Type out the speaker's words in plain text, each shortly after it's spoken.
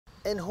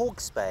In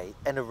Hawke's Bay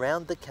and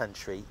around the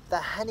country, the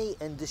honey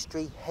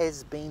industry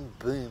has been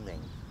booming,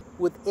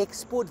 with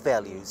export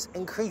values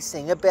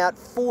increasing about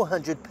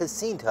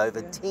 400%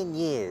 over 10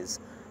 years,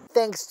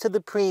 thanks to the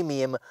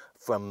premium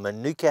from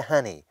Mānuka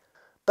honey.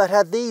 But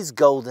are these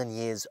golden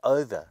years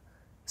over?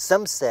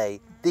 Some say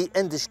the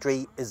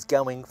industry is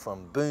going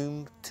from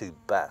boom to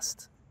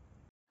bust.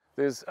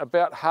 There's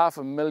about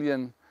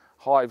 500,000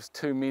 hives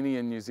too many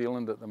in New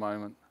Zealand at the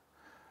moment.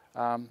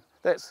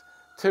 That's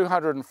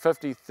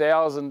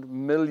 250,000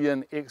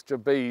 million extra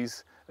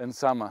bees in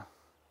summer,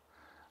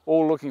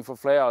 all looking for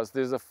flowers.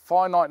 There's a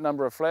finite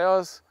number of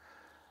flowers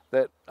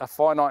that a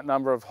finite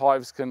number of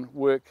hives can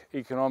work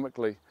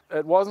economically.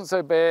 It wasn't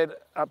so bad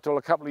up till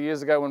a couple of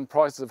years ago when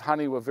prices of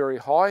honey were very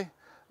high,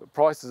 but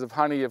prices of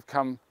honey have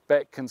come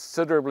back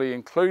considerably,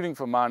 including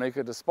for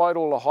Mānuka. Despite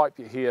all the hype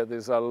you hear,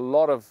 there's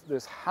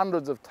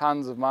hundreds of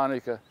tons of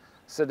Mānuka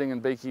sitting in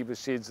beekeepers'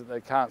 sheds that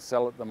they can't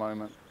sell at the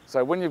moment.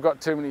 So when you've got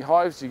too many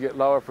hives, you get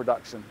lower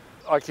production.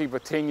 I keep a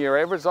 10-year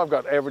average. I've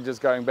got averages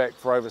going back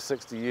for over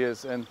 60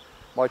 years, and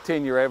my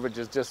 10-year average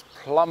is just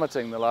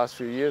plummeting the last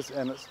few years,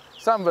 and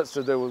some of it's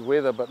to do with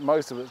weather, but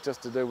most of it's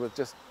just to do with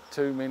just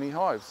too many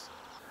hives.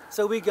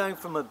 So we're going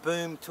from a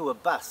boom to a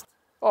bust?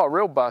 Oh, a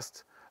real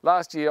bust.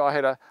 Last year I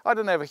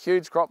didn't have a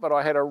huge crop, but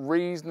I had a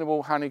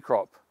reasonable honey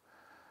crop,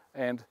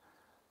 and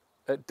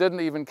it didn't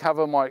even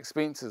cover my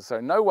expenses.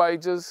 So no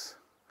wages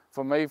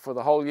for me for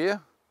the whole year,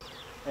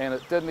 and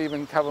it didn't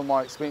even cover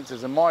my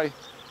expenses. And my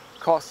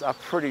costs are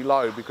pretty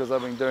low because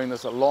I've been doing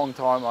this a long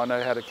time. I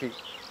know how to keep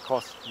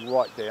costs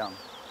right down.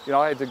 You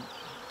know, I had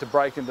to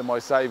break into my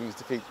savings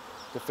to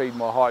feed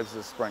my hives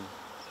this spring.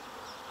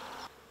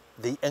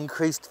 The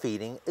increased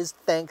feeding is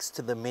thanks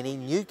to the many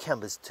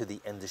newcomers to the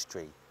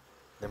industry,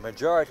 the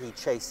majority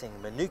chasing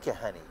Mānuka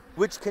honey,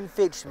 which can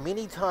fetch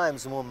many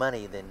times more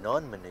money than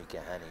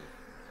non-Mānuka honey.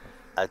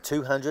 A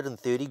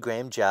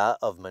 230-gram jar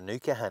of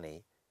Mānuka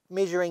honey,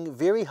 measuring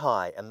very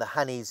high in the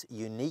honey's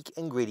unique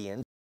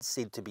ingredients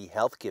said to be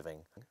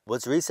health-giving,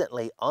 was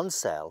recently on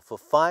sale for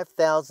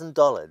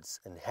 $5,000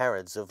 in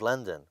Harrods of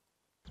London.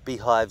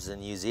 Beehives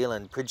in New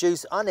Zealand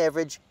produce on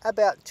average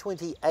about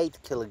 28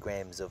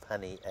 kilograms of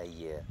honey a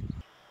year.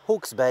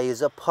 Hawke's Bay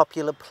is a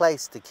popular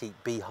place to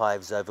keep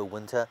beehives over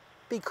winter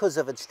because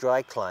of its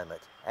dry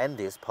climate, and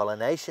there's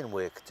pollination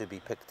work to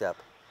be picked up.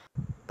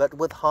 But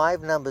with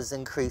hive numbers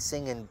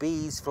increasing and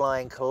bees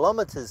flying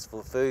kilometres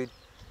for food,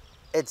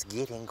 it's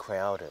getting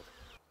crowded.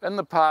 In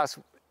the past,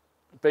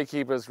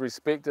 beekeepers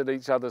respected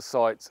each other's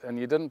sites, and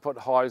you didn't put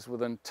hives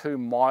within 2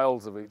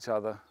 miles of each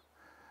other.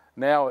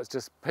 Now it's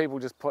just people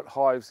just put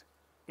hives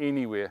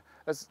anywhere.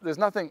 There's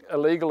nothing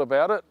illegal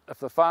about it.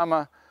 If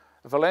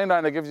a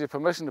landowner gives you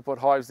permission to put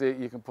hives there,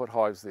 you can put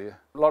hives there.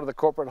 A lot of the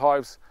corporate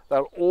hives,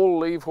 they'll all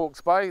leave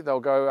Hawke's Bay. They'll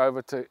go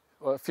over to,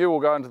 a few will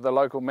go into the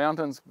local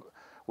mountains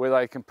where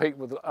they compete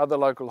with other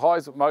local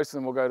hives, but most of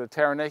them will go to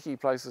Taranaki,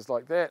 places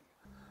like that.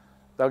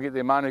 They'll get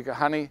their Mānuka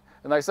honey,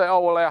 and they say, oh,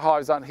 well, our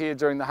hives aren't here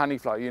during the honey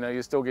flow. You know,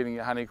 you're still getting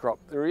your honey crop.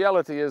 The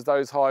reality is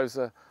those hives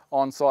are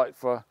on site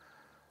for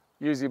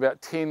usually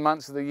about 10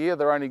 months of the year.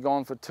 They're only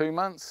gone for 2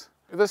 months.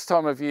 This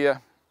time of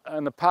year,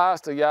 in the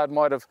past, a yard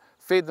might have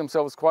fed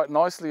themselves quite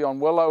nicely on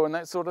willow and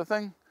that sort of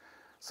thing.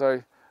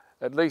 So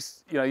at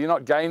least, you know, you're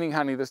not gaining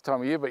honey this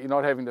time of year, but you're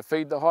not having to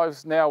feed the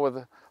hives. Now with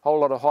a whole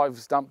lot of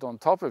hives dumped on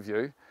top of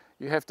you,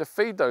 you have to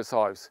feed those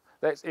hives.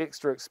 That's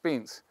extra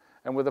expense.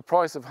 And with the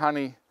price of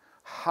honey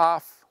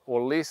half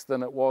or less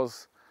than it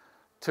was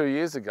 2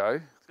 years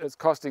ago, it's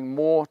costing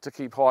more to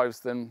keep hives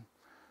than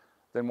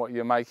what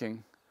you're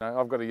making. You know,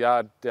 I've got a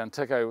yard down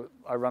Tico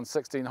I run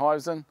 16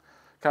 hives in.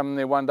 Come in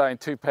there one day and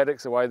 2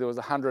 paddocks away there was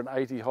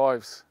 180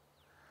 hives.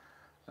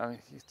 I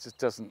mean,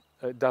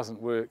 it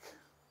doesn't work.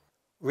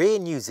 Rare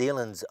New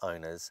Zealand's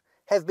owners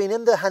have been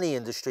in the honey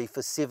industry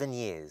for 7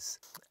 years,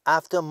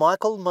 after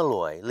Michael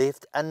Malloy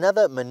left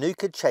another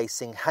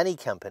Mānuka-chasing honey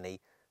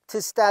company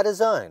to start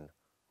his own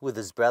with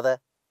his brother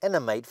and a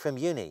mate from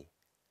uni.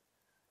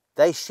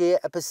 They share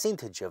a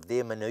percentage of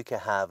their Mānuka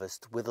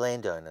harvest with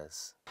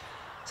landowners.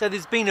 So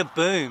there's been a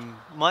boom.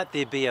 Might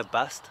there be a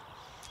bust?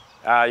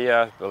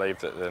 Yeah, I believe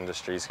that the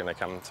industry is going to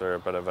come through a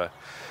bit of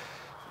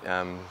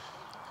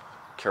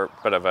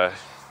a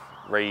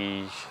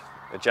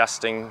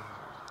readjusting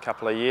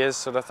couple of years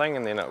sort of thing,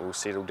 and then it will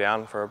settle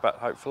down for a bit,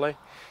 hopefully.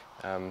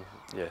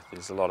 Yeah,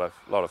 there's a lot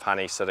of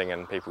honey sitting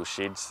in people's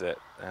sheds that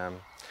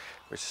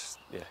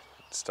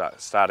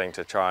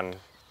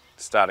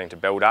starting to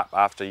build up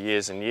after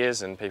years and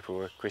years, and people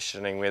were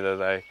questioning whether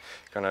they're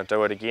going to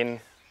do it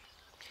again.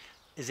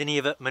 Is any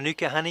of it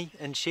Mānuka honey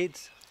in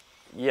sheds?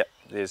 Yep,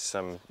 there's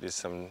a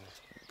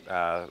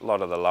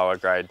lot of the lower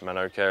grade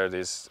Mānuka.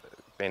 There's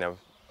been a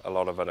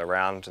lot of it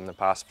around in the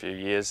past few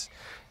years,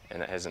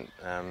 and it hasn't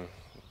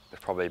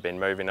probably been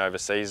moving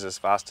overseas as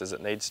fast as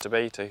it needs to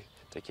be to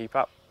keep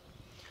up.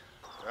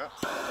 Yeah.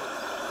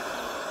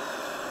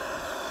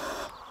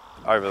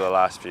 Over the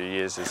last few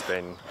years there's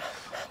been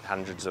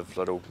hundreds of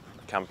little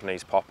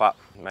companies pop up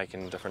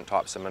making different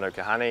types of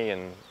Mānuka honey,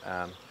 and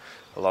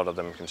a lot of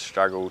them can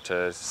struggle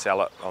to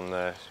sell it on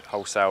the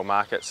wholesale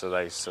market, so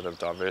they sort of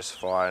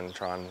diversify and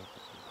try and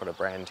put a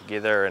brand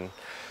together. And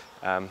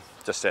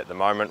just at the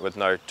moment, with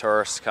no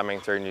tourists coming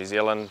through New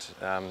Zealand,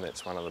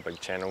 that's one of the big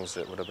channels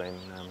that would have been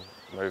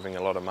moving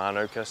a lot of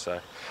Mānuka. So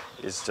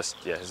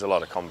there's a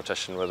lot of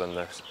competition within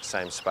the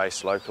same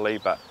space locally,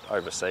 but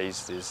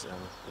overseas there's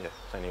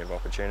plenty of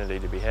opportunity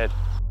to be had.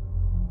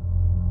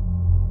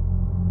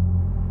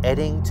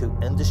 Adding to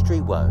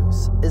industry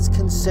woes is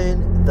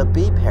concern the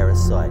bee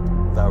parasite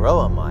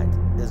Varroa mite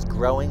is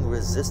growing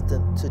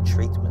resistant to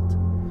treatment.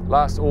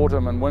 Last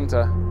autumn and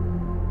winter,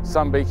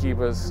 some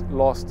beekeepers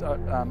lost up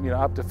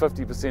to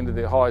 50% of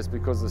their hives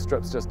because the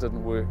strips just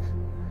didn't work.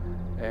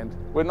 And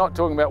we're not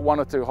talking about 1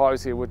 or 2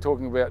 hives here, we're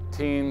talking about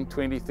 10,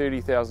 20,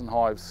 30,000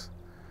 hives.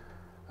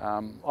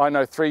 I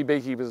know 3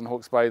 beekeepers in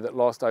Hawke's Bay that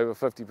lost over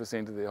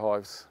 50% of their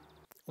hives.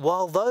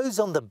 While those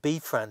on the bee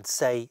front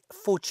say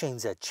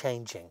fortunes are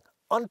changing,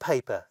 on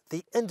paper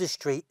the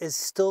industry is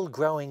still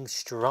growing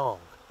strong.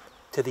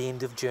 To the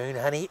end of June,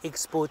 honey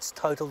exports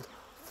totaled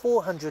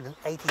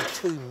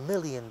 $482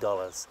 million,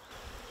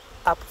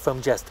 up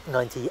from just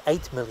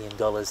 $98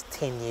 million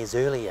 10 years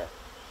earlier.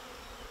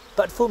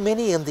 But for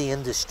many in the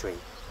industry,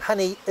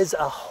 honey is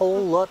a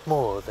whole lot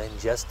more than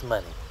just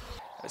money.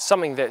 It's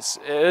something that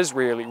is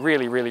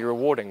really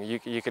rewarding.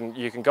 You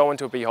can go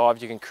into a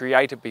beehive, you can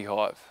create a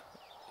beehive,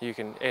 you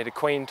can add a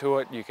queen to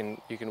it, you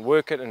can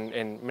work it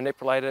and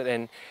manipulate it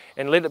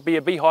and let it be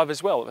a beehive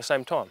as well at the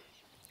same time.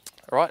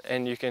 All right,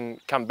 and you can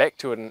come back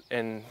to it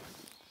in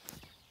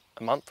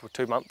a month or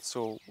 2 months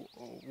or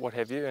what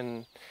have you,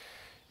 and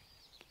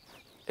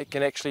it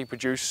can actually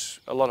produce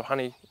a lot of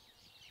honey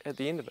at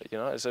the end of it. You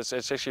know, it's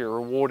actually a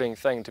rewarding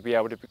thing to be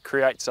able to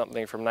create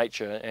something from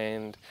nature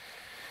and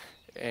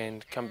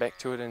come back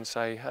to it and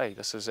say, hey,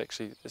 this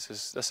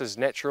is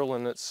natural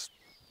and it's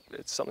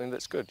something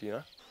that's good. You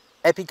know.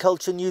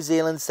 Apiculture New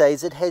Zealand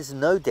says it has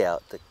no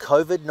doubt that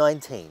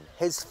COVID-19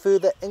 has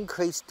further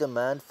increased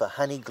demand for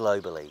honey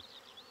globally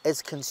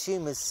as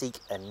consumers seek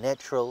a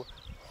natural,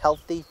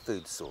 healthy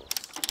food source.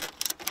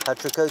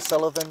 Patrick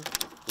O'Sullivan,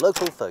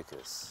 Local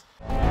Focus.